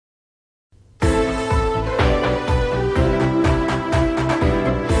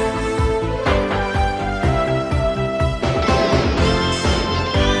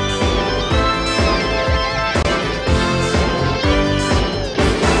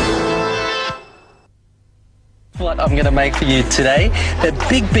what I'm going to make for you today. They're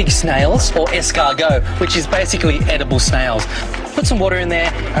big snails, or escargot, which is basically edible snails. Put some water in there,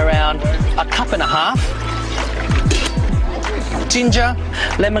 around a cup and a half. Ginger,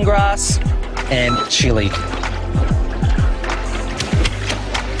 lemongrass, and chili.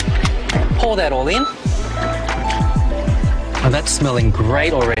 Pour that all in. Oh, that's smelling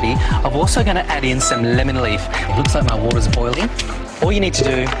great already. I'm also going to add in some lemon leaf. It looks like my water's boiling. All you need to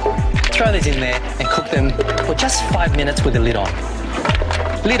do, throw these in there and cook them for just 5 minutes with the lid on.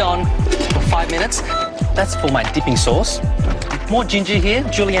 Lid on for 5 minutes. That's for my dipping sauce. More ginger here,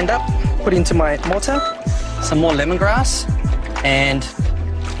 julienned up. Put into my mortar. Some more lemongrass and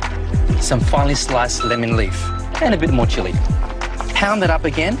some finely sliced lemon leaf and a bit more chili. Pound that up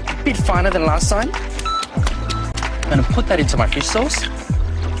again, a bit finer than last time. I'm going to put that into my fish sauce.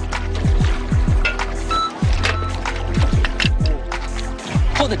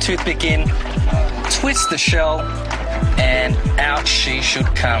 Put the toothpick in, twist the shell, and out she should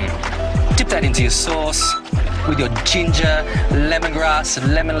come. Dip that into your sauce with your ginger, lemongrass,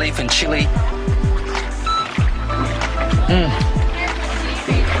 lemon leaf, and chili.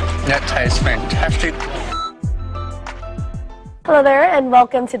 That tastes fantastic. Hello there and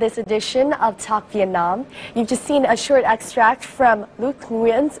welcome to this edition of Talk Vietnam. You've just seen a short extract from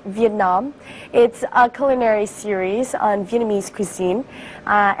Nguyen's Vietnam. It's a culinary series on Vietnamese cuisine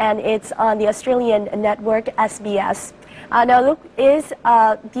and it's on the Australian network SBS. Now Luc is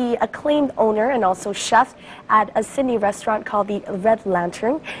the acclaimed owner and also chef at a Sydney restaurant called the Red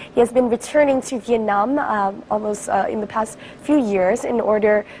Lantern. He has been returning to Vietnam almost in the past few years in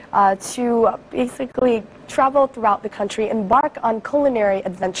order to basically travel throughout the country, embark on culinary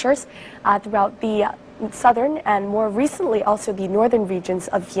adventures throughout the southern and more recently also the northern regions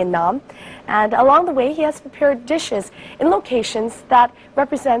of Vietnam. And along the way he has prepared dishes in locations that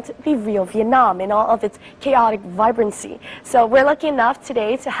represent the real Vietnam in all of its chaotic vibrancy. So we're lucky enough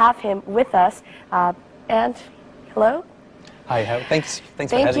today to have him with us. And hello. Hi, thanks for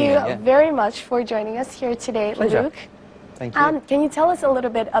having me. Thank you very much for joining us here today, Luc. Thank you. Can you tell us a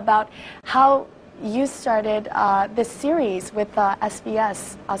little bit about how you started this series with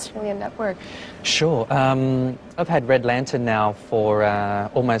SBS, Australian Network? Sure. I've had Red Lantern now for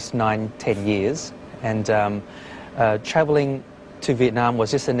almost 9-10 years, and travelling to Vietnam was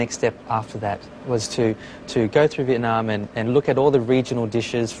just the next step after that, was to go through Vietnam and look at all the regional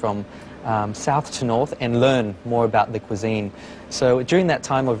dishes from south to north and learn more about the cuisine. So during that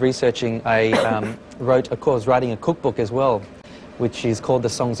time of researching, I was writing a cookbook as well, which is called The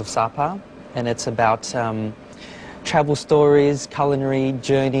Songs of Sapa. And it's about travel stories, culinary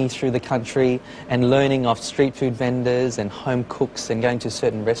journey through the country, and learning of street food vendors and home cooks and going to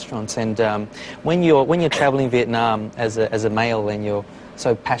certain restaurants. And when you're traveling Vietnam as a male and you're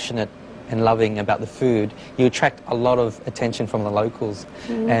so passionate and loving about the food, you attract a lot of attention from the locals.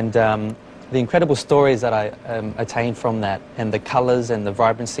 And the incredible stories that I attained from that, and the colours and the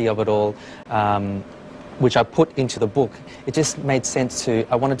vibrancy of it all, which I put into the book, it just made sense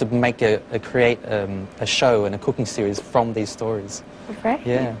I wanted to create a show and a cooking series from these stories. Right.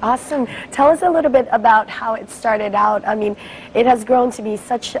 Yeah. Awesome. Tell us a little bit about how it started out. I mean, it has grown to be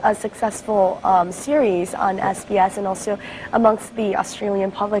such a successful series on SBS and also amongst the Australian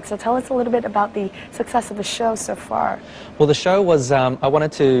public. So tell us a little bit about the success of the show so far. Well, the show was, I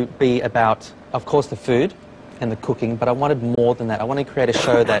wanted to be about, of course, the food and the cooking, but I wanted more than that. I wanted to create a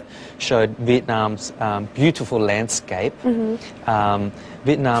show that showed Vietnam's beautiful landscape,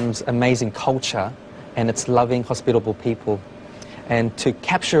 Vietnam's amazing culture, and its loving, hospitable people. And to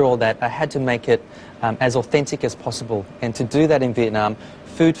capture all that, I had to make it as authentic as possible. And to do that in Vietnam,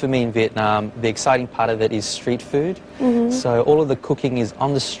 food for me in Vietnam, the exciting part of it is street food. So all of the cooking is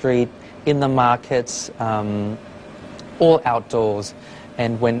on the street, in the markets, all outdoors.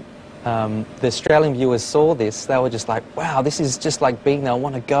 And when the Australian viewers saw this, they were just like, wow, this is just like being there. I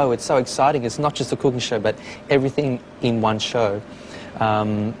want to go. It's so exciting. It's not just a cooking show, but everything in one show.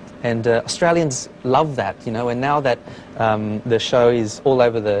 And Australians love that, you know, and now that the show is all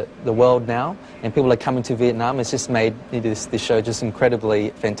over the world now, and people are coming to Vietnam, it's just made this show just incredibly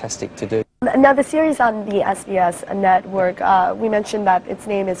fantastic to do. Now, the series on the SBS network, we mentioned that its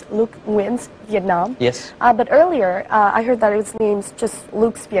name is Nguyen's Vietnam. Yes. But earlier, I heard that its name's just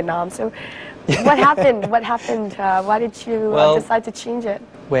Luc's Vietnam. So what happened? What happened? Why did you decide to change it?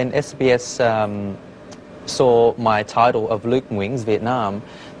 When SBS saw my title of Nguyen's Vietnam,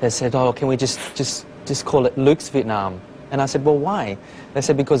 they said, oh, can we just call it Luc's Vietnam? And I said, well, why? They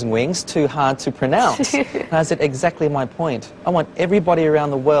said, because Nguyen's too hard to pronounce. And I said, exactly my point. I want everybody around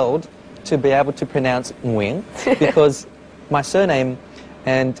the world to be able to pronounce Nguyen, because my surname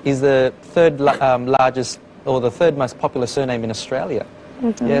is the third largest or the third most popular surname in Australia.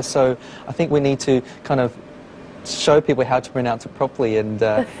 Yeah, so I think we need to kind of show people how to pronounce it properly. And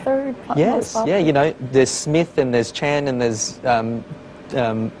the third yes, yeah, you know, there's Smith and there's Chan and there's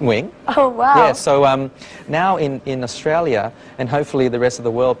Nguyen. Oh, wow. Yeah, so now in Australia, and hopefully the rest of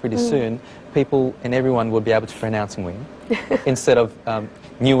the world pretty soon, people and everyone will be able to pronounce Nguyen instead of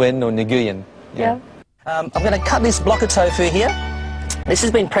Nguyen or Nguyen. Yeah. I'm going to cut this block of tofu here. This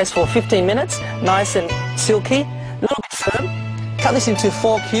has been pressed for 15 minutes, nice and silky, a little bit firm. Cut this into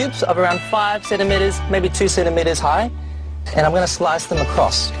 4 cubes of around 5 centimeters, maybe 2 centimeters high, and I'm going to slice them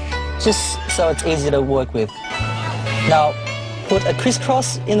across, just so it's easy to work with. Now, put a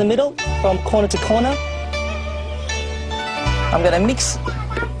crisscross in the middle from corner to corner. I'm going to mix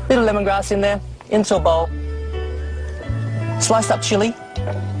a bit of lemongrass in there, into a bowl, sliced up chili,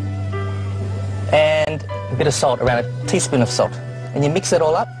 and a bit of salt, around a teaspoon of salt. And you mix it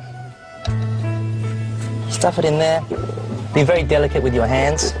all up, stuff it in there. Be very delicate with your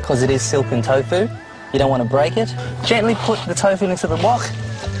hands because it is silken tofu. You don't want to break it. Gently put the tofu into the wok.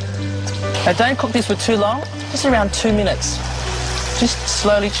 Now don't cook this for too long, just around 2 minutes. Just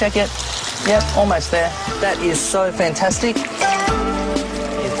slowly check it. Yep, almost there. That is so fantastic.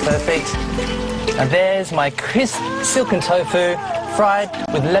 It's perfect. And there's my crisp silken tofu fried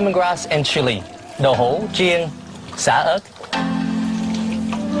with lemongrass and chili. Đậu hũ, chiên, xả ớt.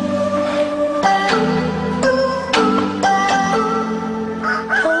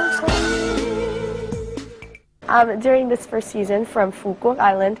 During this first season, from Phu Quoc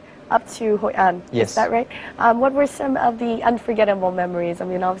Island up to Hoi An, Yes. is that right? What were some of the unforgettable memories? I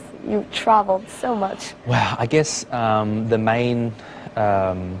mean, obviously, you traveled so much. Wow, I guess the main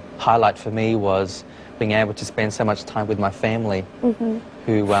highlight for me was being able to spend so much time with my family,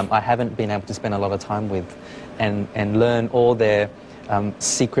 who I haven't been able to spend a lot of time with, and learn all their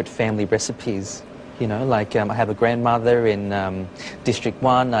secret family recipes. You know, like I have a grandmother in District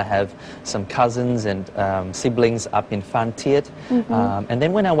 1, I have some cousins and siblings up in Phan Thiet. And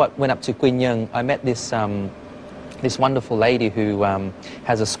then when I went up to Nguyen, I met this, this wonderful lady who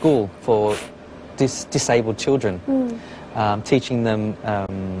has a school for disabled children, teaching them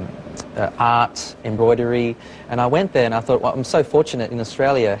art, embroidery. And I went there and I thought, well, I'm so fortunate in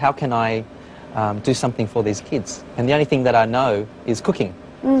Australia, how can I do something for these kids? And the only thing that I know is cooking.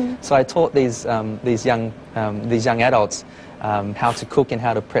 So I taught these young adults how to cook and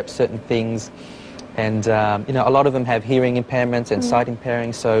how to prep certain things, and you know, a lot of them have hearing impairments and sight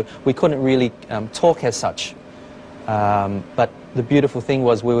impairings, so we couldn't really talk as such. But the beautiful thing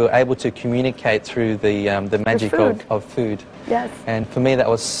was we were able to communicate through the magic of food. Yes. And for me, that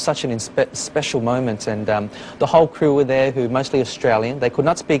was such an special moment. And the whole crew were there, who mostly Australian. They could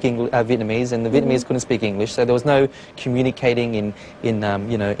not speak Vietnamese, and the Vietnamese couldn't speak English, so there was no communicating in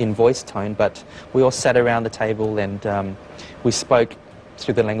you know, in voice tone. But we all sat around the table and we spoke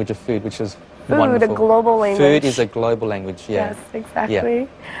through the language of food, which was wonderful. Food, a global language. Food is a global language. Yeah. Yes, exactly.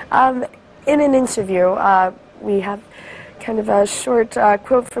 Yeah. In an interview, we have kind of a short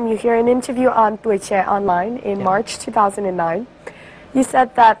quote from you here, an interview on Tuổi Trẻ Online in March 2009. You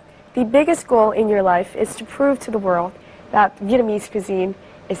said that the biggest goal in your life is to prove to the world that Vietnamese cuisine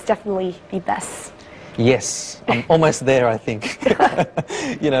is definitely the best. Yes, I'm almost there, I think.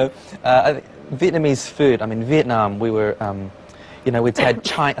 You know, Vietnamese food, I mean, Vietnam, we were, you know, we'd had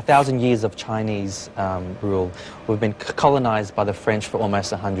 1,000 years of Chinese rule. We've been colonized by the French for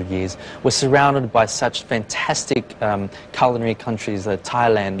almost 100 years. We're surrounded by such fantastic culinary countries,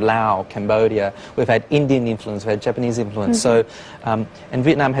 Thailand, Laos, Cambodia. We've had Indian influence, we've had Japanese influence. So, and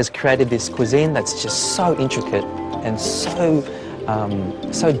Vietnam has created this cuisine that's just so intricate and so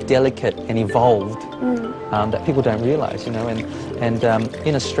so delicate and evolved that people don't realize, you know. And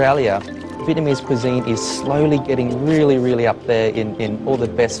in Australia, Vietnamese cuisine is slowly getting really up there in all the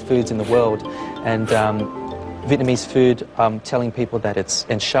best foods in the world. And Vietnamese food, telling people that it's,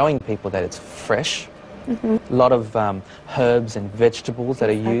 and showing people that it's fresh. A lot of herbs and vegetables that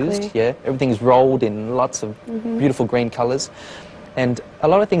are used, yeah. Everything's rolled in lots of beautiful green colours. And a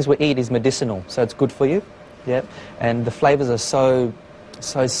lot of things we eat is medicinal, so it's good for you, yeah. And the flavours are so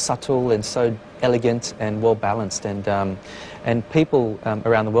subtle and so elegant and well balanced. And people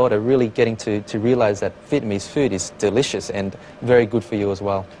around the world are really getting to realise that Vietnamese food is delicious and very good for you as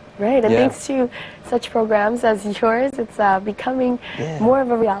well. Right, and thanks to such programs as yours, it's becoming more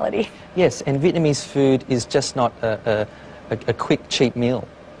of a reality. Yes, and Vietnamese food is just not a quick, cheap meal.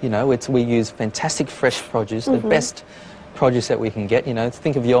 You know, we use fantastic fresh produce, the best produce that we can get. You know,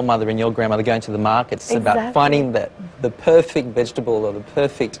 think of your mother and your grandmother going to the market. It's Exactly. about finding the perfect vegetable or the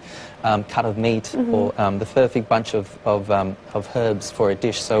perfect cut of meat or the perfect bunch of herbs for a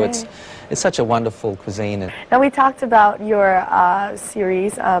dish. So it's such a wonderful cuisine. Now we talked about your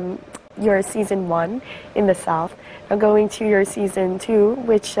series, your season 1 in the South. Now going to your season 2,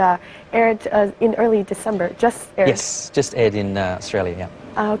 which aired in early December, just aired. Yes, just aired in Australia,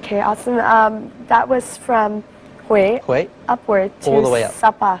 yeah. Okay, awesome. That was from Hue upward to all the way up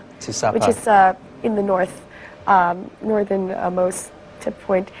Sapa, to Sapa, which is in the north, northernmost tip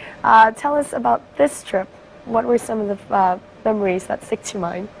point. Tell us about this trip. What were some of the memories that stick to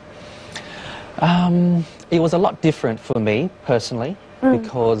mind? It was a lot different for me personally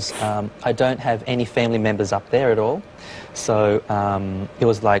because I don't have any family members up there at all. So it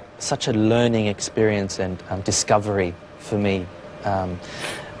was like such a learning experience and discovery for me.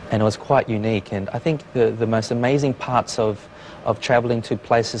 And it was quite unique. And I think the most amazing parts of traveling to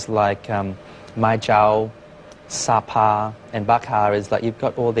places like Mai Chau, Sapa and Bakar is like you've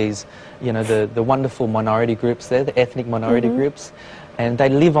got all these, you know, the wonderful minority groups there, the ethnic minority groups, and they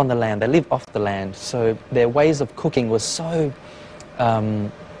live on the land, they live off the land. So their ways of cooking was so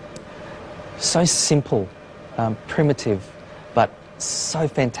simple, primitive, but so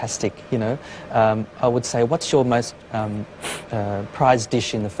fantastic, you know. I would say, what's your most prized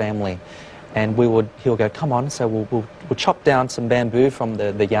dish in the family? And he'll go, come on, so we'll chop down some bamboo from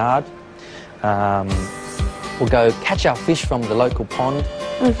the yard. We'll go catch our fish from the local pond.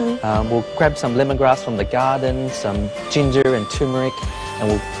 We'll grab some lemongrass from the garden, some ginger and turmeric, and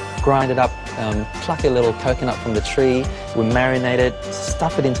we'll grind it up, pluck a little coconut from the tree, we'll marinate it,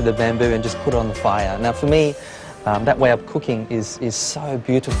 stuff it into the bamboo and just put it on the fire. Now for me, that way of cooking is so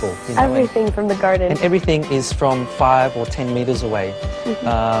beautiful. You know, Everything from the garden. And everything is from 5 or 10 meters away.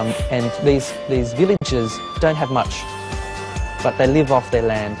 And these villages don't have much, but they live off their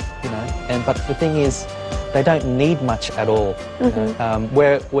land, you know. But the thing is, they don't need much at all. You know?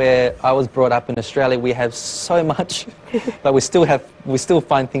 Where I was brought up in Australia, we have so much, but we still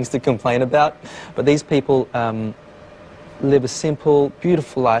find things to complain about. But these people live a simple,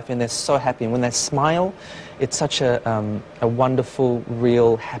 beautiful life, and they're so happy. And when they smile, it's such a wonderful,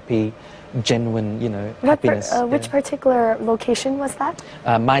 real, happy, genuine, you know, happiness. Which particular location was that?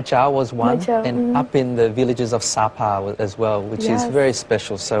 Mai Chau was one, Mai Chau, and up in the villages of Sapa as well, which is very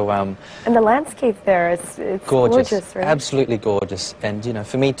special. So, and the landscape there, it's gorgeous, right? Absolutely gorgeous. And you know,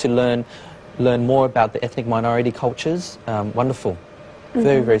 for me to learn more about the ethnic minority cultures, wonderful,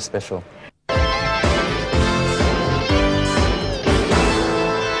 very, very special.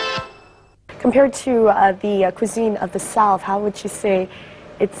 Compared to the cuisine of the South, how would you say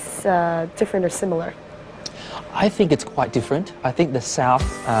it's different or similar? I think it's quite different. I think the South,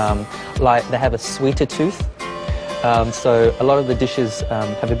 like they have a sweeter tooth. So a lot of the dishes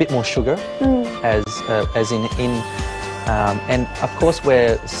have a bit more sugar, as in and of course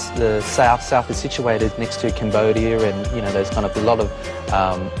where the South is situated next to Cambodia, and you know, there's kind of a lot of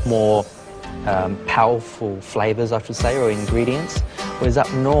more powerful flavors, I should say, or ingredients. Whereas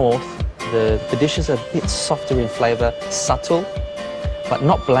up north, the dishes are a bit softer in flavor, subtle, but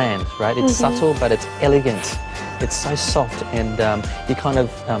not bland, right? It's subtle, but it's elegant. It's so soft, and you kind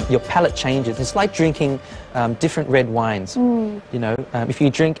of, your palate changes. It's like drinking different red wines. You know, if you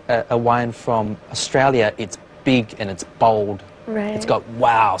drink a wine from Australia, it's big and it's bold. Right. It's got,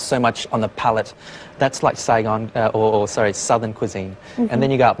 wow, so much on the palate. That's like Saigon, sorry, southern cuisine. And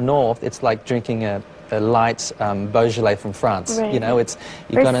then you go up north, it's like drinking a light Beaujolais from France. Right. You know,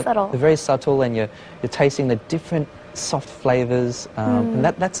 very subtle, and you're tasting the different soft flavors, and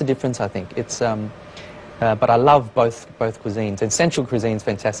that's the difference, I think. It's but I love both cuisines, and Central cuisine's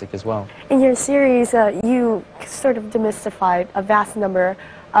fantastic as well. In your series, you sort of demystified a vast number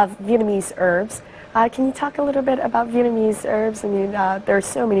of Vietnamese herbs. Can you talk a little bit about Vietnamese herbs? I mean, there are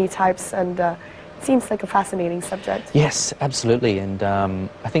so many types, and it seems like a fascinating subject. Yes, absolutely, and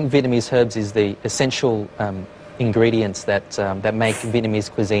I think Vietnamese herbs is the essential ingredients that make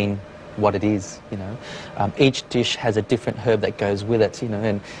Vietnamese cuisine what it is. You know, each dish has a different herb that goes with it. You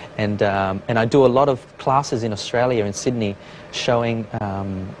know, and I do a lot of classes in Australia, in Sydney, showing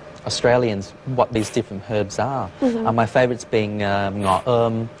Australians what these different herbs are. My favourites being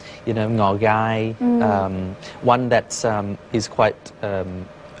ngọ you know, ngọ gai. One that is quite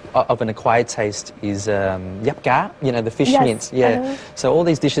of an acquired taste is yap cá, you know, the fish mince. Yeah. So all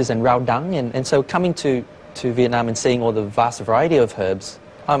these dishes, and rau đắng, and so coming to Vietnam and seeing all the vast variety of herbs,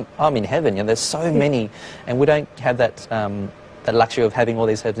 I'm in heaven. You know, there's so many, and we don't have that that luxury of having all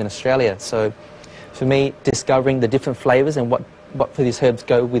these herbs in Australia. So for me, discovering the different flavours and what what for these herbs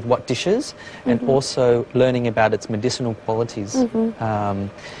go with what dishes, and also learning about its medicinal qualities.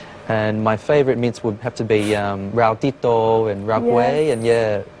 And my favourite mints would have to be rau tito and rau quế,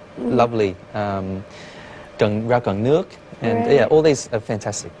 and lovely rau cần nước, and yeah, all these are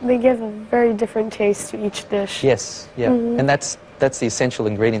fantastic. They give a very different taste to each dish. Yes, and that's the essential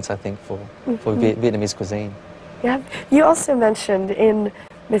ingredients, I think, for Vietnamese cuisine. Yeah, you also mentioned in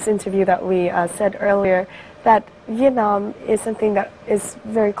this interview that we said earlier that Vietnam is something that is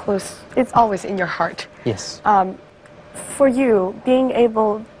very close. It's always in your heart. Yes. For you, being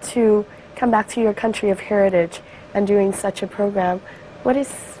able to come back to your country of heritage and doing such a program, what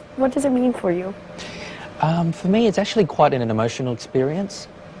does it mean for you? For me, it's actually quite an emotional experience.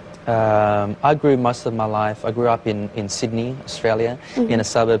 I grew most of my life, I grew up in Sydney, Australia, in a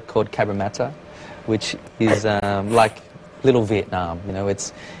suburb called Cabramatta, which is like little Vietnam. You know,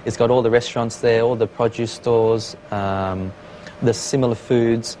 it's got all the restaurants there, all the produce stores, the similar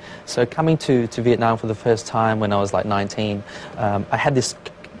foods. So coming to Vietnam for the first time when I was like 19, I had this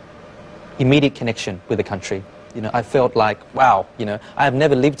immediate connection with the country. You know, I felt like, wow, you know, I have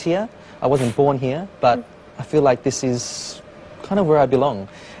never lived here, I wasn't born here, but I feel like this is kind of where I belong.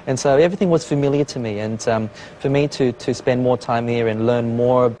 And so everything was familiar to me, and for me to spend more time here and learn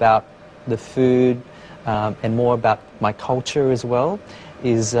more about the food and more about my culture as well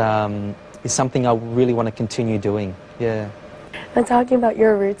is something I really want to continue doing. Yeah. And talking about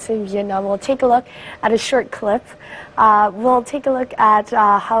your roots in Vietnam, we'll take a look at a short clip. We'll take a look at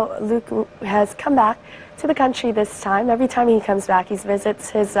how Luc has come back to the country this time. Every time he comes back, he visits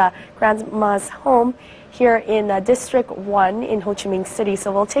his grandma's home here in District 1 in Ho Chi Minh City.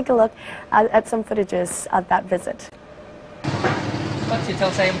 So we'll take a look at some footages of that visit.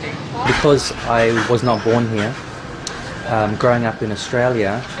 Because I was not born here, growing up in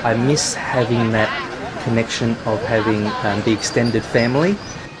Australia, I miss having that connection of having the extended family.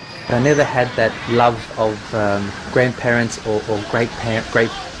 But I never had that love of grandparents or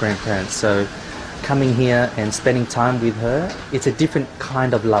great-grandparents. So coming here and spending time with her, it's a different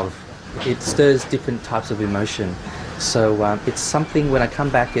kind of love. It stirs different types of emotion. So it's something, when I come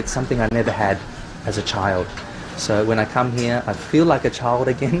back, it's something I never had as a child. So when I come here, I feel like a child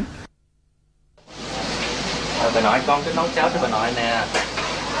again. Bà nội con cứ nấu cháo cho bà nội nè.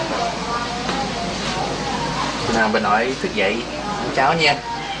 Khi nào bà nội thức dậy nấu cháo nha.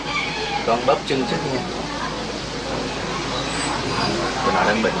 Con bóp chân trước nha. Bà nội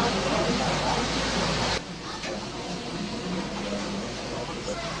đang bệnh.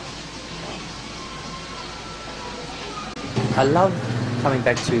 I love coming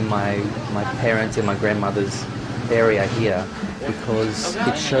back to my parents and my grandmother's area here because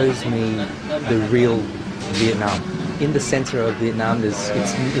it shows me the real Vietnam. In the center of Vietnam,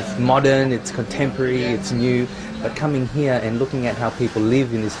 it's modern, it's contemporary, it's new, but coming here and looking at how people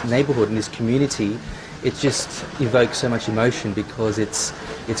live in this neighborhood, in this community, it just evokes so much emotion because it's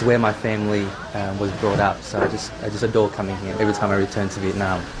where my family was brought up. So I just adore coming here every time I return to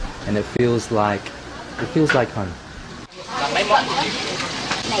Vietnam, and it feels like home. Mấy món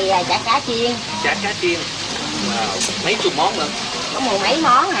này là chả cá chiên. Chả cá chiên. Wow. Mấy chục món nữa. Có mười mấy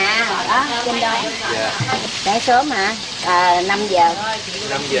món à. Đó, trên đó. Dạ. Sáng sớm hả? 5 giờ.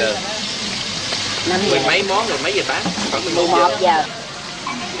 5 giờ. 5 giờ. Mười mấy món rồi mấy giờ bán? Khoảng 11 giờ.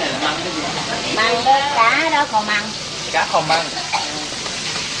 Măng cá đó, kho măng. Cá kho măng.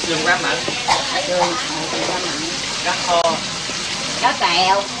 Rừng răm mặn. Rừng răm mặn. Cá kho. Cá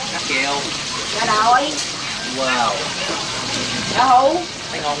kèo. Cá kèo. Cá đôi. Wow. Cá hú.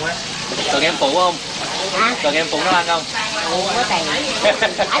 Thấy ngon quá. Cần em phụ không? Hả? Cần em phụ nó ăn không? Không có tiền.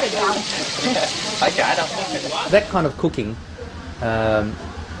 Trả được không? Phải trả đâu. That kind of cooking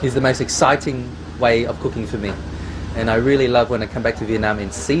is the most exciting way of cooking for me. And I really love when I come back to Vietnam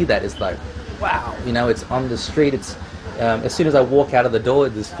and see that. It's like, wow, you know, it's on the street. It's as soon as I walk out of the door,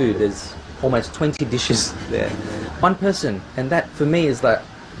 there's food. There's almost 20 dishes there. One person. And that for me is like,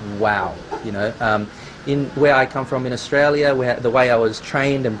 wow, you know. In where I come from in Australia, the way I was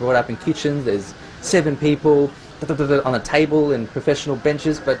trained and brought up in kitchens, there's 7 people on a table and professional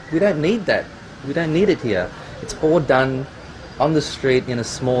benches, but we don't need that. We don't need it here. It's all done on the street in a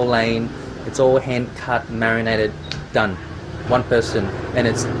small lane. It's all hand cut, marinated, done. One person, and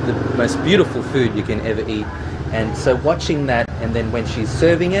it's the most beautiful food you can ever eat. And so watching that, and then when she's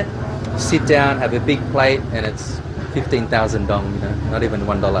serving it, sit down, have a big plate, and it's 15,000 dong, you know, not even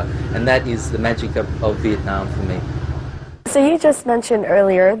 $1. And that is the magic of Vietnam for me. So you just mentioned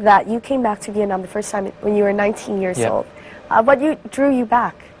earlier that you came back to Vietnam the first time when you were 19 years old. What drew you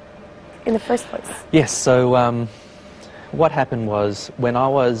back in the first place? Yes, so what happened was when I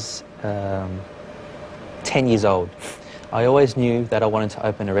was 10 years old, I always knew that I wanted to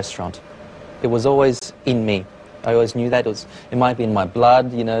open a restaurant. It was always in me. I always knew that. It might be in my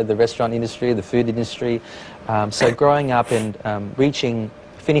blood, you know, the restaurant industry, the food industry. So growing up and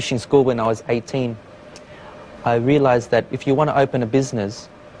finishing school when I was 18, I realized that if you want to open a business,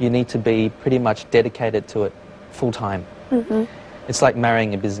 you need to be pretty much dedicated to it full time. It's like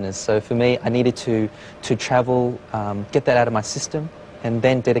marrying a business. So for me, I needed to travel, get that out of my system, and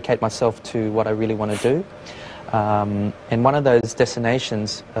then dedicate myself to what I really want to do. And one of those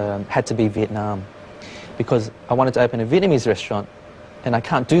destinations had to be Vietnam, because I wanted to open a Vietnamese restaurant, and I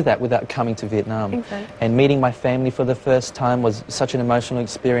can't do that without coming to Vietnam. Exactly. And meeting my family for the first time was such an emotional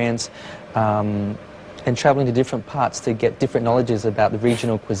experience, and traveling to different parts to get different knowledges about the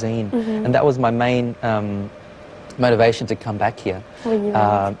regional cuisine. And that was my main motivation to come back here.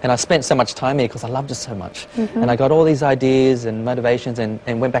 And I spent so much time here because I loved it so much. And I got all these ideas and motivations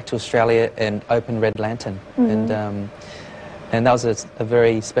and went back to Australia and opened Red Lantern. And that was a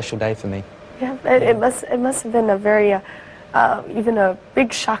very special day for me. Yeah, it must have been a very, even a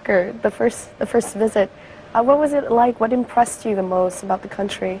big shocker, the first visit. What was it like? What impressed you the most about the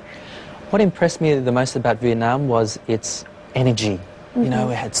country? What impressed me the most about Vietnam was its energy. You know,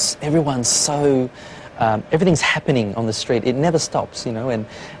 it had, everyone's so, everything's happening on the street. It never stops, you know,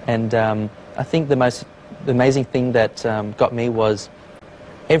 and I think the most amazing thing that got me was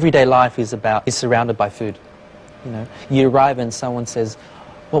everyday life is surrounded by food. You know, you arrive and someone says,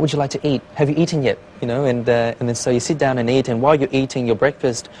 "What would you like to eat? Have you eaten yet?" You know, and then so you sit down and eat, and while you're eating your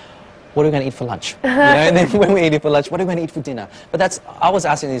breakfast, what are we going to eat for lunch? You know, and then when we're eating for lunch, what are we going to eat for dinner? But I was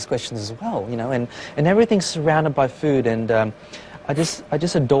asking these questions as well, you know, and everything's surrounded by food, and I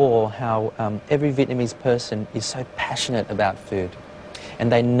just adore how every Vietnamese person is so passionate about food, and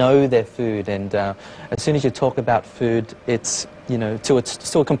they know their food, and as soon as you talk about food, it's, you know, to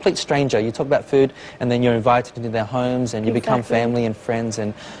a complete stranger, you talk about food, and then you're invited into their homes, and you become family and friends.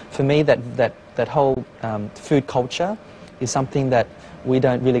 And for me, that whole food culture is something that we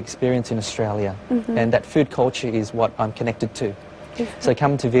don't really experience in Australia, and that food culture is what I'm connected to. So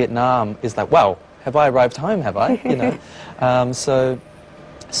coming to Vietnam is like, wow, have I arrived home, have I? You know, so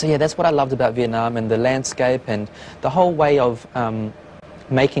yeah, that's what I loved about Vietnam, and the landscape and the whole way of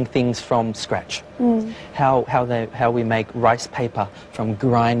making things from scratch. How we make rice paper from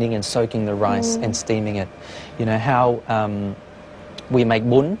grinding and soaking the rice and steaming it. You know, how we make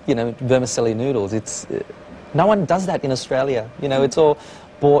bún, you know, vermicelli noodles. It's no one does that in Australia. You know, it's all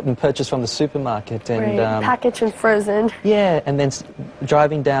bought and purchased from the supermarket, and packaged and frozen. Yeah, and then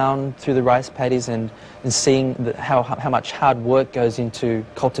driving down through the rice paddies and seeing how much hard work goes into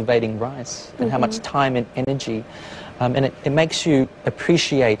cultivating rice, and how much time and energy, and it makes you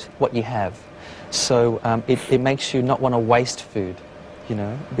appreciate what you have. So it makes you not want to waste food, you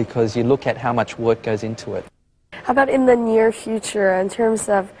know, because you look at how much work goes into it. How about in the near future, in terms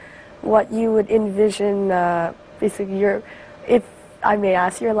of what you would envision, basically, if I may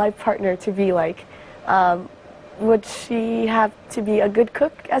ask, your life partner to be like? Would she have to be a good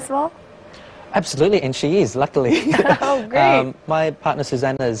cook as well? Absolutely, and she is, luckily. Oh, great. My partner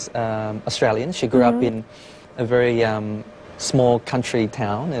Susanna is Australian. She grew up in a very small country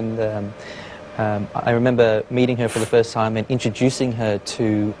town, and I remember meeting her for the first time and introducing her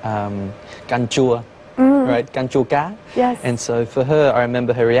to gan chua. Right, gan chua cá. Yes. And so for her, I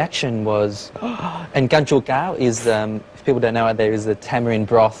remember her reaction was, and gan chua cá is, if people don't know it, there is the tamarind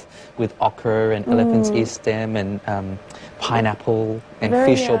broth with okra and elephant's ear stem and pineapple and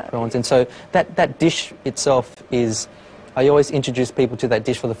fish or prawns. And so that dish itself is, I always introduce people to that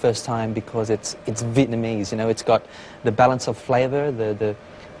dish for the first time because it's Vietnamese. You know, it's got the balance of flavour.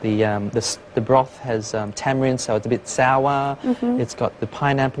 The broth has tamarind, so it's a bit sour. It's got the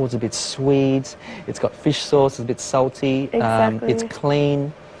pineapple, it's a bit sweet. It's got fish sauce, it's a bit salty. It's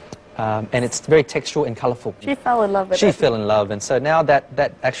clean, and it's very textural and colourful. She fell in love with it. She fell in love, and so now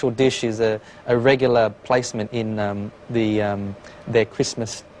that actual dish is a regular placement in their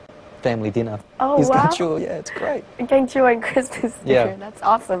Christmas family dinner. Oh, It's wow. gan chua, yeah, it's great. Gan chua and Christmas dinner, that's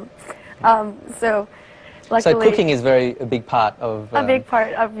awesome. So, luckily, so cooking is a big part of... a big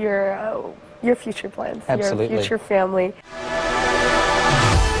part of your future plans, absolutely. your future family.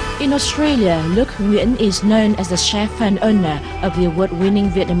 In Australia, Nguyen is known as the chef and owner of the award-winning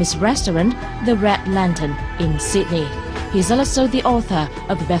Vietnamese restaurant, The Red Lantern, in Sydney. He is also the author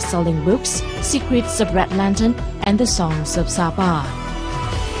of the best-selling books, Secrets of Red Lantern and The Songs of Sapa.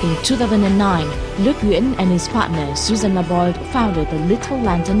 In 2009, Nguyen and his partner Susanna Boyd founded the Little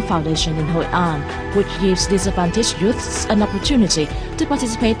Lantern Foundation in Hội An, which gives disadvantaged youths an opportunity to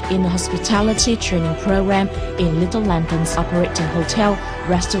participate in a hospitality training program in Little Lantern's operating hotel,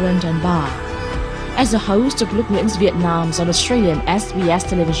 restaurant and bar. As a host of Luc Nguyen's Vietnams on Australian SBS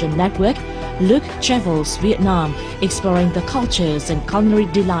television network, Luc travels Vietnam, exploring the cultures and culinary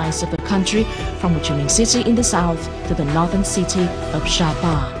delights of the country from Ho Chi Minh City in the south to the northern city of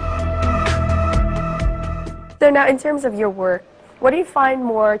Sapa. So now, in terms of your work, what do you find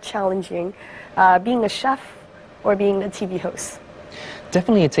more challenging, being a chef or being a TV host?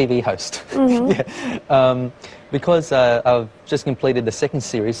 Definitely a TV host. Yeah. Because I've just completed the second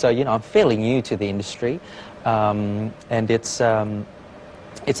series, so you know I'm fairly new to the industry, and it's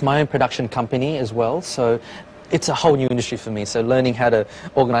my own production company as well. So it's a whole new industry for me. So learning how to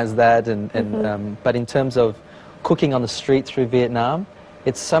organise that, but in terms of cooking on the street through Vietnam,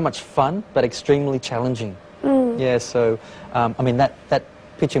 it's so much fun but extremely challenging. Yeah. So I mean that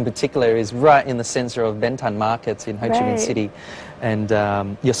pitch in particular is right in the centre of Ben Thanh markets in Ho Chi Minh City, and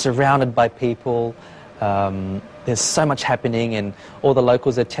you're surrounded by people. There's so much happening, and all the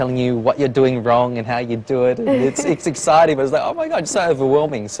locals are telling you what you're doing wrong and how you do it. And it's exciting, but it's like, oh my God, it's so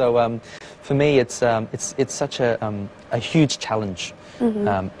overwhelming. So for me, it's such a huge challenge,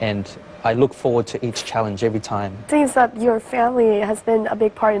 and I look forward to each challenge every time. It seems that your family has been a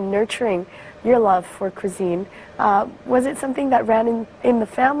big part in nurturing your love for cuisine. Was it something that ran in the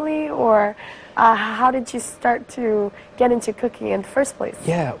family, or how did you start to get into cooking in the first place?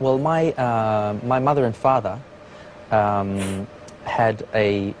 Yeah, well, my mother and father had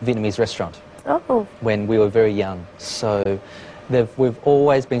a Vietnamese restaurant when we were very young. So we've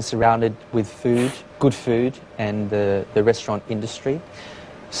always been surrounded with food, good food, and the restaurant industry.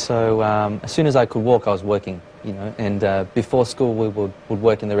 So as soon as I could walk, I was working, you know, and before school we would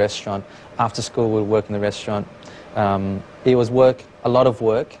work in the restaurant. After school we would work in the restaurant. It was work, a lot of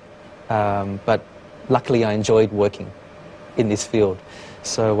work, but luckily I enjoyed working in this field.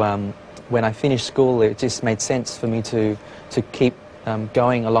 So when I finished school, it just made sense for me to keep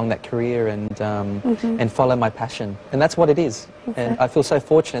going along that career and follow my passion. And that's what it is. Okay. And I feel so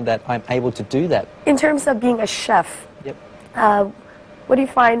fortunate that I'm able to do that. In terms of being a chef, what do you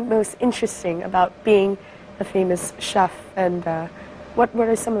find most interesting about being a famous chef, and what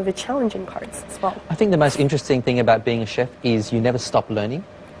are some of the challenging parts as well? I think the most interesting thing about being a chef is you never stop learning.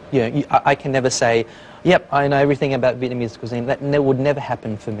 You know, I can never say, yep, I know everything about Vietnamese cuisine. That would never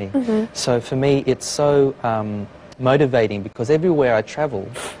happen for me. So for me, it's so motivating, because everywhere I travel,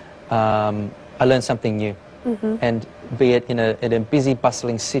 I learn something new. And be it in a busy,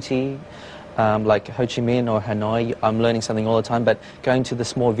 bustling city, like Ho Chi Minh or Hanoi, I'm learning something all the time. But going to the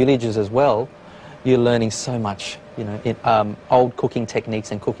small villages as well, you're learning so much, you know, in old cooking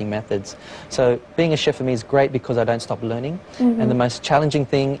techniques and cooking methods. So being a chef for me is great because I don't stop learning. And the most challenging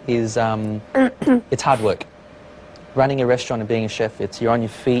thing is it's hard work. Running a restaurant and being a chef, you're on your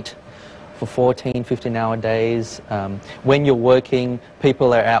feet for 14, 15-hour days. When you're working,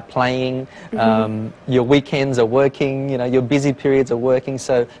 people are out playing. Your weekends are working, you know, your busy periods are working.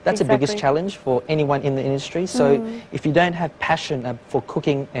 So that's the biggest challenge for anyone in the industry. So if you don't have passion for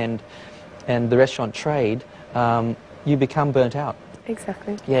cooking and the restaurant trade, you become burnt out.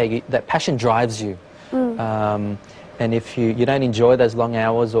 Exactly. Yeah, that passion drives you. And if you don't enjoy those long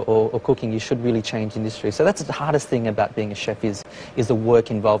hours or cooking, you should really change industry. So that's the hardest thing about being a chef is the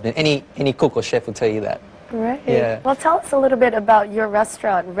work involved. And any cook or chef will tell you that. Right. Yeah. Well, tell us a little bit about your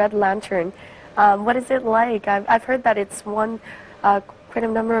restaurant, Red Lantern. What is it like? I've heard that it's won quite a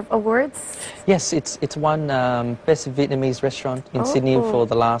number of awards. Yes, it's won Best Vietnamese Restaurant in Sydney for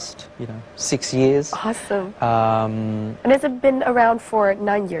the last 6 years. Awesome. And has it been around for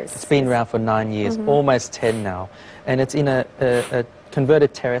 9 years? It's been around for 9 years, almost 10 now. And it's in a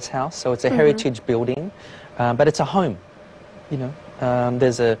converted terrace house, so it's a heritage building, but it's a home, you know.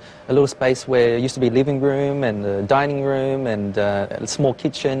 There's a little space where it used to be living room and a dining room and a small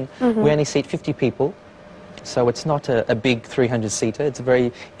kitchen. We only seat 50 people. So it's not a big 300-seater. It's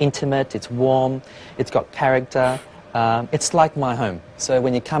very intimate, it's warm, it's got character. It's like my home. So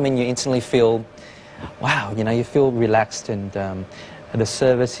when you come in, you instantly feel, wow, you know, you feel relaxed, and the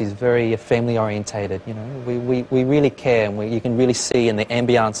service is very family-orientated. You know, we really care, and you can really see, and the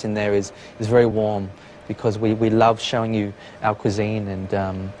ambience in there is very warm, because we love showing you our cuisine,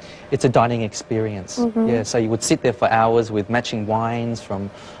 and it's a dining experience. Yeah, so you would sit there for hours with matching wines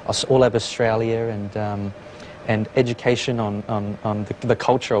from all over Australia, and education on the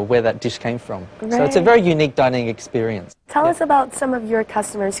culture of where that dish came from. Right. So it's a very unique dining experience. Tell us about some of your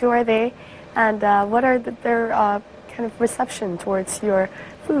customers. Who are they, and what are their kind of reception towards your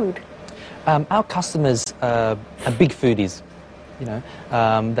food? Our customers are big foodies. You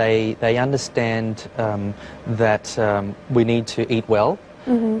know, they understand that we need to eat well.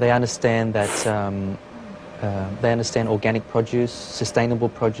 They understand that they understand organic produce, sustainable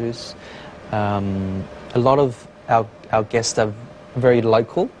produce. A lot of our guests are very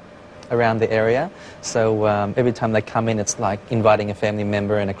local around the area, so every time they come in, it's like inviting a family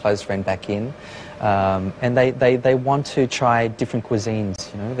member and a close friend back in. And they want to try different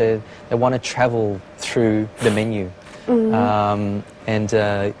cuisines, you know, they want to travel through the menu. And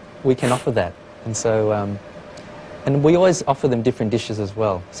we can offer that. And so, and we always offer them different dishes as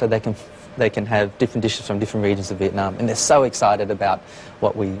well, so they can have different dishes from different regions of Vietnam. And they're so excited about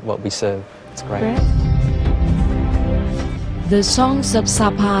what we serve. It's great. The Songs of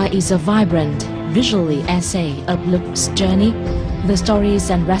Sapa is a vibrant, visually essay of Luke's journey, the stories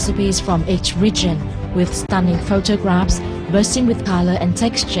and recipes from each region, with stunning photographs bursting with color and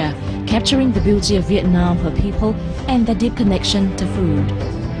texture, capturing the beauty of Vietnam, her people, and their deep connection to food.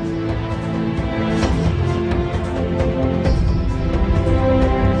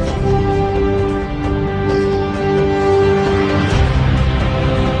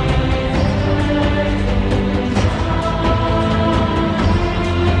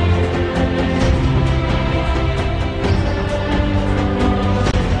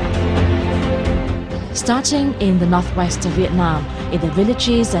 Starting in the northwest of Vietnam, in the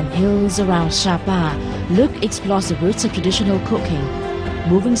villages and hills around Sapa, Luke explores the roots of traditional cooking.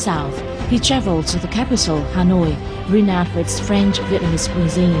 Moving south, he travels to the capital, Hanoi, renowned for its French Vietnamese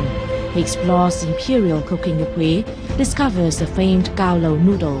cuisine. He explores the imperial cooking of Huế, discovers the famed cao lầu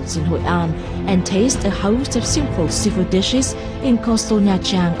noodles in Hội An, and tastes a host of simple seafood dishes in coastal Nha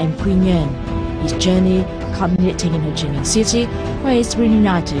Trang and Nguyen. His journey culminating in Ho Chi Minh City, where he's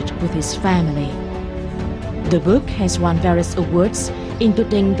reunited with his family. The book has won various awards,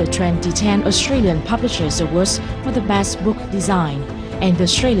 including the 2010 Australian Publishers Awards for the Best Book Design and the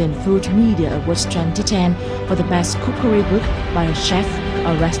Australian Food Media Awards 2010 for the Best Cookery Book by a Chef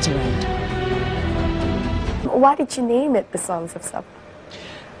or Restaurant. Why did you name it The Songs of Sapa?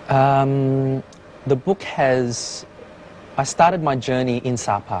 The book has... I started my journey in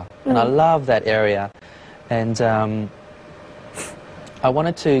Sapa, and I love that area, and I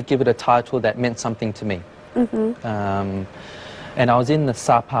wanted to give it a title that meant something to me. And I was in the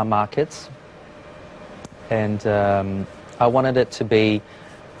Sapa markets, and I wanted it to be,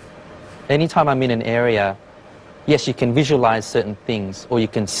 anytime I'm in an area, yes, you can visualize certain things, or you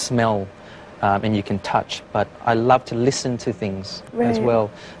can smell and you can touch, but I love to listen to things as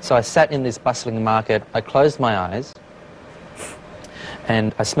well. So I sat in this bustling market, I closed my eyes,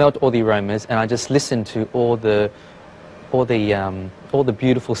 and I smelled all the aromas, and I just listened to all the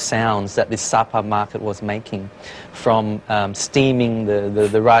beautiful sounds that this Sapa market was making, from steaming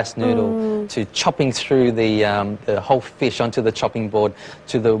the rice noodle to chopping through the whole fish onto the chopping board,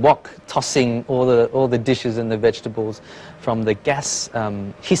 to the wok tossing all the dishes and the vegetables, from the gas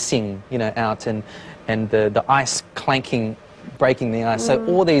hissing, you know, out, and the ice clanking, breaking the ice. So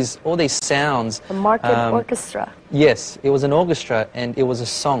all these sounds. A market orchestra. Yes, it was an orchestra, and it was a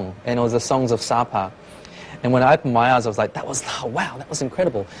song, and it was the songs of Sapa. And when I opened my eyes, I was like, oh, wow, that was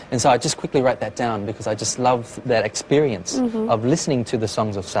incredible. And so I just quickly wrote that down, because I just loved that experience of listening to the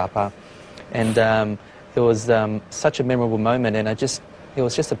songs of Sapa. And it was such a memorable moment, and it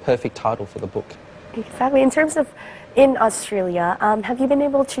was just a perfect title for the book. Exactly. In terms of in Australia, have you been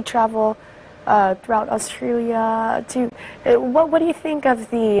able to travel throughout Australia? What do you think of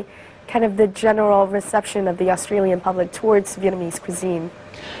the kind of the general reception of the Australian public towards Vietnamese cuisine?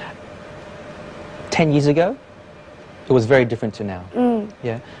 10 years ago, it was very different to now.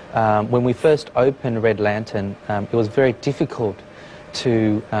 Yeah, when we first opened Red Lantern, it was very difficult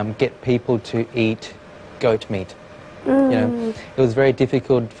to get people to eat goat meat. You know, it was very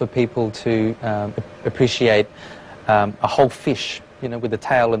difficult for people to appreciate a whole fish, you know, with the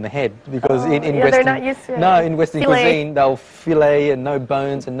tail and the head, because in Western, they're not used to it. No, in Western cuisine, they'll fillet and no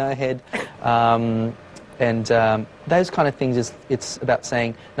bones and no head. And those kind of things, it's about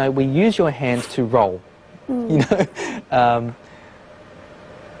saying, no, we use your hands to roll. You know,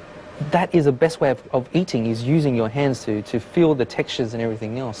 that is the best way of eating, is using your hands to feel the textures and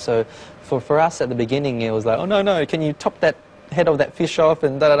everything else. So for us at the beginning, it was like, oh, no, can you top that head of that fish off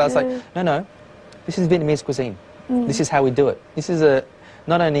and da-da-da. It's like, no, this is Vietnamese cuisine. This is how we do it. This is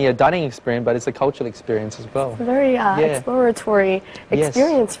not only a dining experience, but it's a cultural experience as well. It's a very exploratory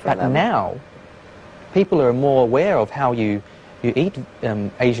experience for them. But now, people are more aware of how you eat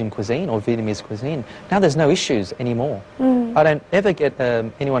Asian cuisine or Vietnamese cuisine. Now there's no issues anymore. I don't ever get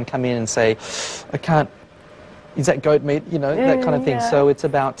anyone come in and say, I can't, is that goat meat? You know, that kind of thing. So it's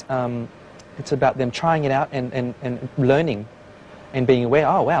about them trying it out and learning and being aware,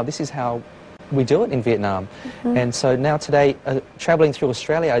 oh wow, this is how we do it in Vietnam. And so now today, traveling through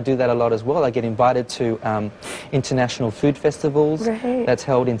Australia, I do that a lot as well. I get invited to international food festivals that's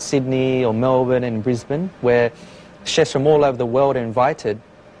held in Sydney or Melbourne and Brisbane, where chefs from all over the world are invited,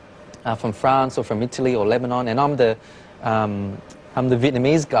 from France or from Italy or Lebanon, and I'm the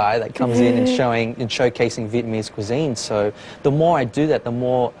Vietnamese guy that comes in and showcasing Vietnamese cuisine. So the more I do that, the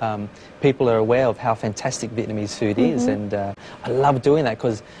more people are aware of how fantastic Vietnamese food is, and I love doing that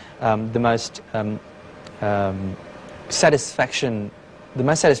because the most satisfaction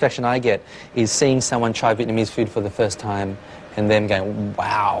I get is seeing someone try Vietnamese food for the first time and them going,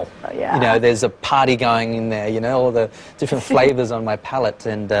 wow, you know, there's a party going in there, you know, all the different flavors on my palate,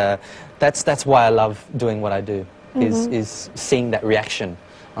 and that's why I love doing what I do. Is seeing that reaction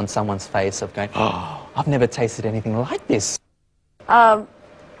on someone's face of going, oh, I've never tasted anything like this.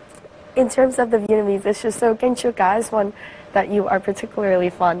 In terms of the Vietnamese dishes, so canh chua cá is one that you are particularly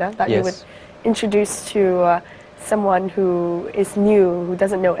fond of, that you would introduce to someone who is new, who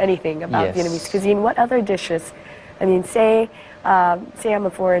doesn't know anything about Vietnamese cuisine. What other dishes? I mean, say I'm a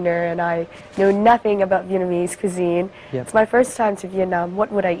foreigner and I know nothing about Vietnamese cuisine. It's my first time to Vietnam.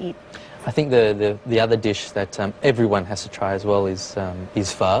 What would I eat? I think the other dish that everyone has to try as well is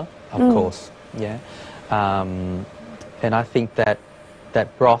pho, of course. Yeah, and I think that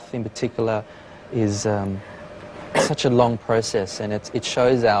broth in particular is such a long process, and it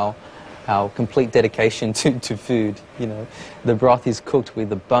shows our complete dedication to food. You know, the broth is cooked with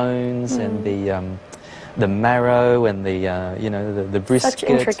the bones and the marrow and the brisket. Such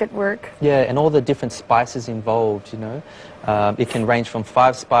intricate work. Yeah, and all the different spices involved, you know. It can range from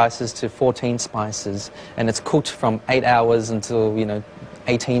 5 spices to 14 spices, and it's cooked from 8 hours until,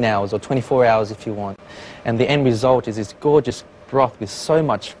 18 hours or 24 hours if you want. And the end result is this gorgeous broth with so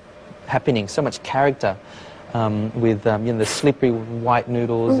much happening, so much character, with the slippery white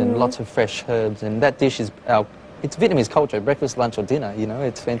noodles and lots of fresh herbs. And that dish is it's Vietnamese culture, breakfast, lunch or dinner, you know,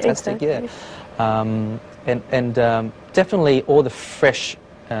 it's fantastic, and definitely all the fresh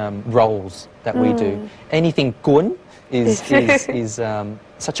rolls that we do. Anything Nguyen is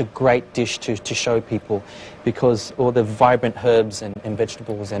such a great dish to show people, because all the vibrant herbs and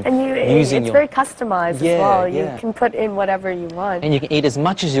vegetables and it's very customized as well. Yeah. You can put in whatever you want. And you can eat as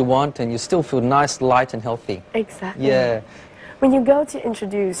much as you want and you still feel nice, light and healthy. Exactly. Yeah. When you go to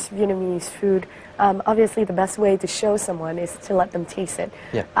introduce Vietnamese food, obviously the best way to show someone is to let them taste it.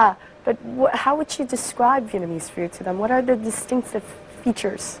 Yeah. But how would you describe Vietnamese food to them? What are the distinctive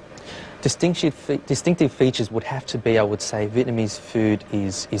features? Distinctive features would have to be, I would say, Vietnamese food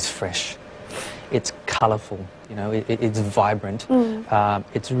is fresh. It's colourful, you know, it's vibrant.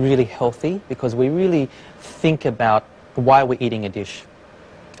 It's really healthy because we really think about why we're eating a dish.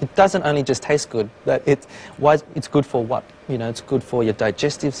 It doesn't only just taste good, but it's good for what? You know, it's good for your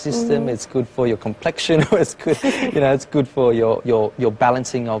digestive system, it's good for your complexion, it's good, it's good for your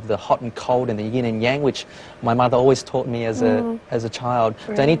balancing of the hot and cold and the yin and yang, which my mother always taught me as a child.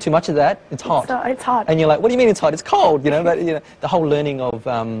 Don't eat too much of that, it's hot. It's hot. And you're like, what do you mean it's hot? It's cold, But, the whole learning of,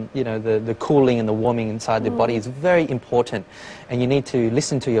 the cooling and the warming inside the body is very important, and you need to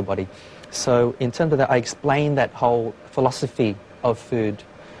listen to your body. So in terms of that, I explain that whole philosophy of food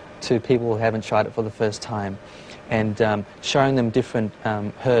to people who haven't tried it for the first time, and showing them different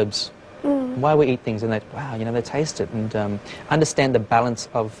herbs, why we eat things, and they taste it, and understand the balance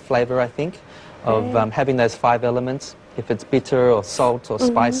of flavour, I think, of having those 5 elements, if it's bitter or salt or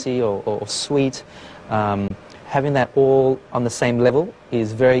spicy or sweet, having that all on the same level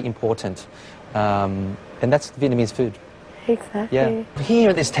is very important, and that's Vietnamese food. Exactly. Yeah. Here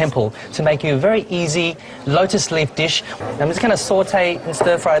at this temple, to make you a very easy lotus leaf dish, I'm just going to saute and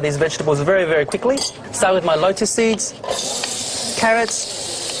stir fry these vegetables very, very quickly. Start with my lotus seeds,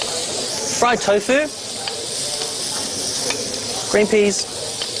 carrots, fried tofu, green peas,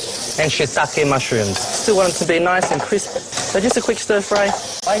 and shiitake mushrooms. Still want them to be nice and crisp, so just a quick stir fry.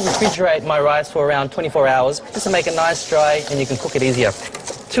 I refrigerate my rice for around 24 hours just to make it nice, dry, and you can cook it easier.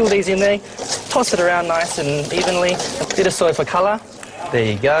 2 of these in there, toss it around nice and evenly. A bit of soy for colour. There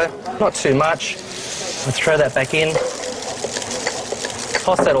you go. Not too much. Let's throw that back in.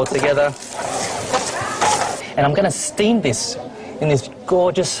 Toss that all together. And I'm going to steam this in this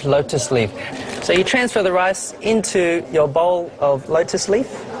gorgeous lotus leaf. So you transfer the rice into your bowl of lotus leaf,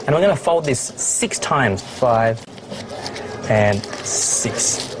 and we're going to fold this 6 times. 5 and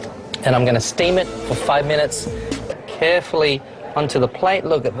 6. And I'm going to steam it for 5 minutes. Carefully onto the plate.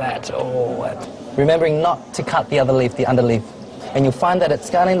 Look at that. Oh, remembering not to cut the other leaf, the underleaf. And you'll find that it's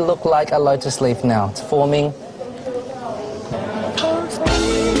starting to look like a lotus leaf now. It's forming.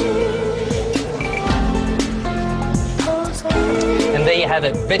 And there you have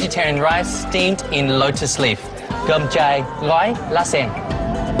it, vegetarian rice steamed in lotus leaf. Cơm chai gói lá sen.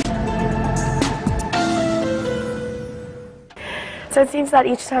 So it seems that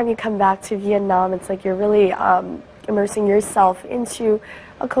each time you come back to Vietnam, it's like you're really immersing yourself into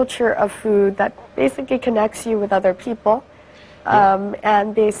a culture of food that basically connects you with other people,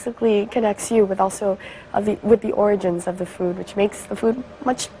 and basically connects you with also with the origins of the food, which makes the food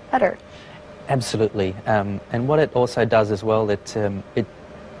much better. Absolutely, and what it also does as well, it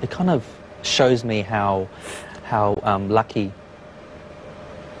kind of shows me how lucky,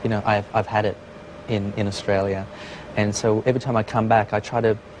 you know, I've had it in Australia, and so every time I come back, I try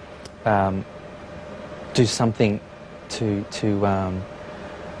to do something to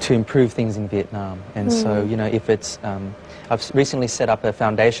improve things in Vietnam. And so, you know, if it's, I've recently set up a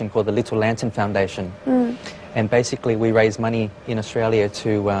foundation called the Little Lantern Foundation, and basically we raise money in Australia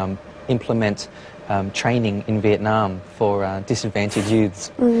to implement training in Vietnam for disadvantaged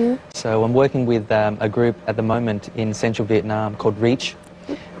youths. So I'm working with a group at the moment in central Vietnam called REACH,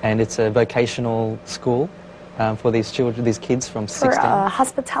 and it's a vocational school for these children, these kids from 16. For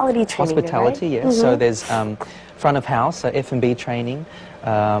hospitality training, Hospitality, right? yes. So there's front of house, so F&B training.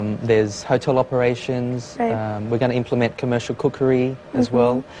 There's hotel operations. We're going to implement commercial cookery as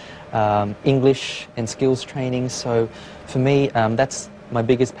well. English and skills training. So for me, that's my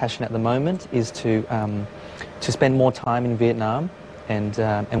biggest passion at the moment, is to spend more time in Vietnam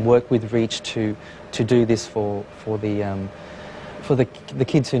and work with REACH to do this for the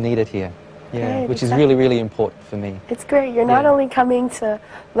kids who need it here. Yeah, Great, which is really, really important for me. It's great. You're not only coming to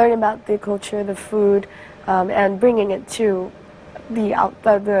learn about the culture, the food, and bringing it to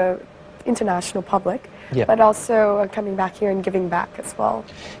the international public, but also coming back here and giving back as well.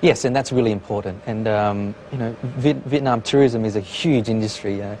 Yes, and that's really important. And you know, Vietnam tourism is a huge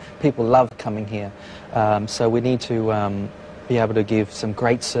industry. People love coming here, so we need to be able to give some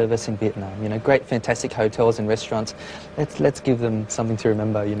great service in Vietnam. You know, great, fantastic hotels and restaurants. Let's give them something to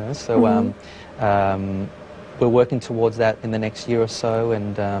remember. You know, so we're working towards that in the next year or so,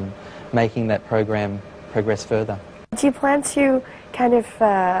 and making that program progress further. Do you plan to kind of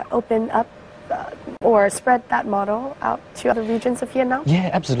open up or spread that model out to other regions of Vietnam? Yeah,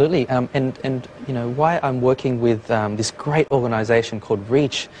 absolutely. And you know, why I'm working with this great organisation called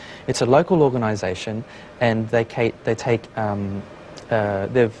REACH. It's a local organisation, and they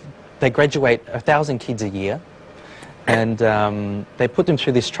graduate 1,000 kids a year, and they put them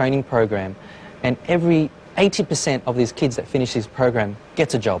through this training program, and every 80% of these kids that finish this program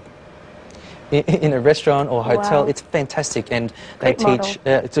gets a job in a restaurant or hotel. It's fantastic, and they teach.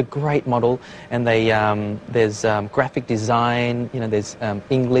 It's a great model, and they there's graphic design. You know, there's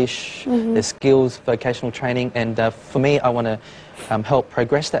English, there's skills, vocational training, and for me, I want to help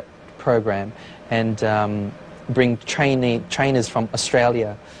progress that program and bring trainers from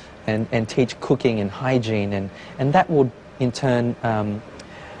Australia and teach cooking and hygiene, and that would in turn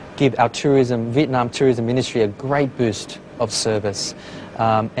give our Vietnam tourism industry a great boost of service.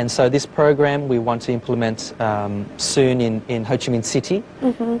 And so this program we want to implement soon in Ho Chi Minh City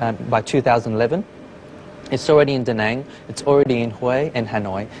by 2011. It's already in Da Nang, it's already in Hue and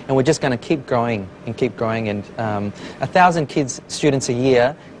Hanoi, and we're just going to keep growing and keep growing. And 1,000 students a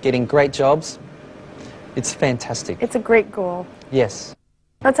year getting great jobs. It's fantastic. It's a great goal. Yes.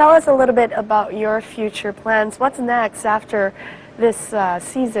 Now tell us a little bit about your future plans. What's next after this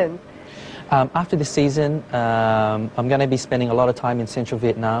season? After this season, I'm going to be spending a lot of time in central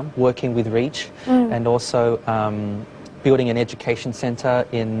Vietnam working with REACH, and also building an education centre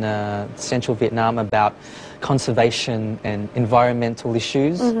in central Vietnam about conservation and environmental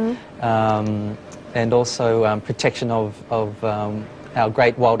issues, and also protection of our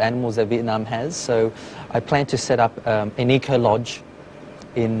great wild animals that Vietnam has. So I plan to set up an eco-lodge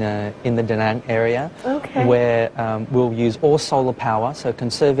in the Da Nang area, where we'll use all solar power, so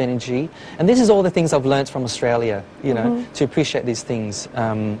conserve energy. And this is all the things I've learnt from Australia, you know, to appreciate these things.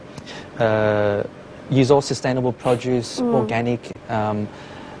 Use all sustainable produce, organic,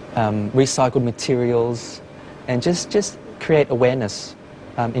 recycled materials, and just create awareness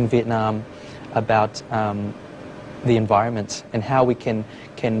in Vietnam about the environment and how we can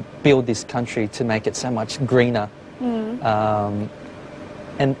build this country to make it so much greener.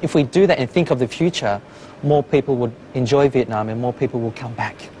 And if we do that and think of the future, more people would enjoy Vietnam and more people will come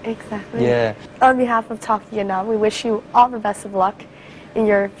back. Exactly. Yeah. On behalf of Talk Vietnam, we wish you all the best of luck in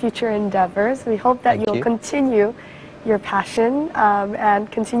your future endeavors. We hope that you'll continue your passion and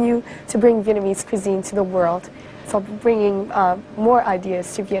continue to bring Vietnamese cuisine to the world. So bringing more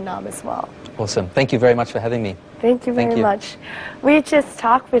ideas to Vietnam as well. Awesome. Thank you very much for having me. Thank you very much. We just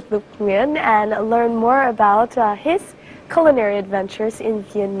talked with Nguyen and learned more about his culinary adventures in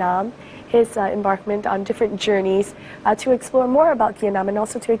Vietnam, his embarkment on different journeys to explore more about Vietnam and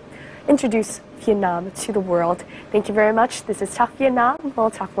also to introduce Vietnam to the world. Thank you very much. This is Talk Vietnam.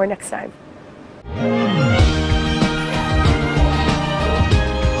 We'll talk more next time.